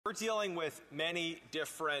We're dealing with many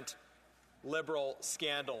different Liberal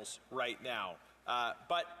scandals right now,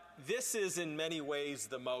 but this is in many ways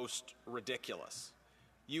the most ridiculous.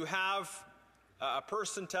 You have a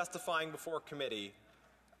person testifying before committee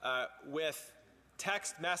with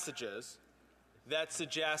text messages that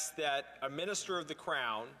suggest that a minister of the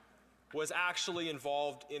Crown was actually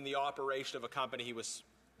involved in the operation of a company he was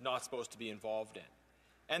not supposed to be involved in.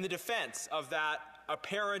 And the defense of that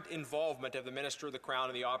apparent involvement of the Minister of the Crown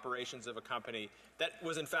in the operations of a company that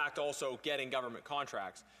was in fact also getting government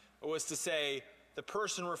contracts was to say the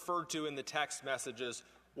person referred to in the text messages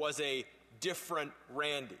was a different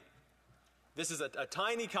Randy. This is a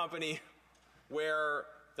tiny company where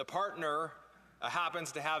the partner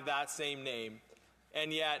happens to have that same name,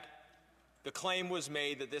 and yet the claim was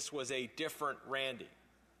made that this was a different Randy.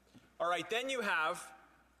 All right, then you have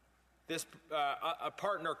this a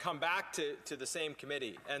partner come back to the same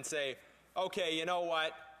committee and say, okay, you know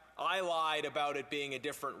what, I lied about it being a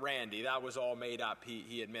different Randy. That was all made up,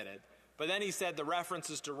 he admitted. But then he said the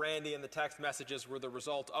references to Randy in the text messages were the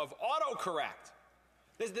result of autocorrect.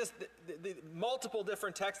 The multiple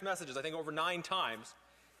different text messages, I think over 9 times,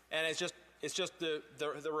 and it's just the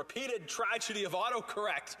repeated tragedy of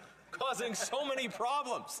autocorrect causing so many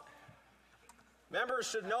problems. Members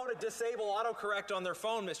should know to disable autocorrect on their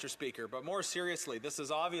phone, Mr. Speaker, but more seriously, this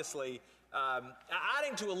is obviously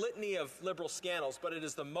adding to a litany of Liberal scandals, but it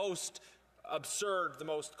is the most absurd, the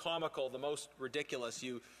most comical, the most ridiculous.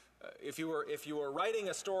 If you were writing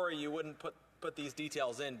a story, you wouldn't put these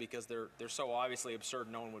details in because they're so obviously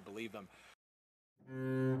absurd no one would believe them.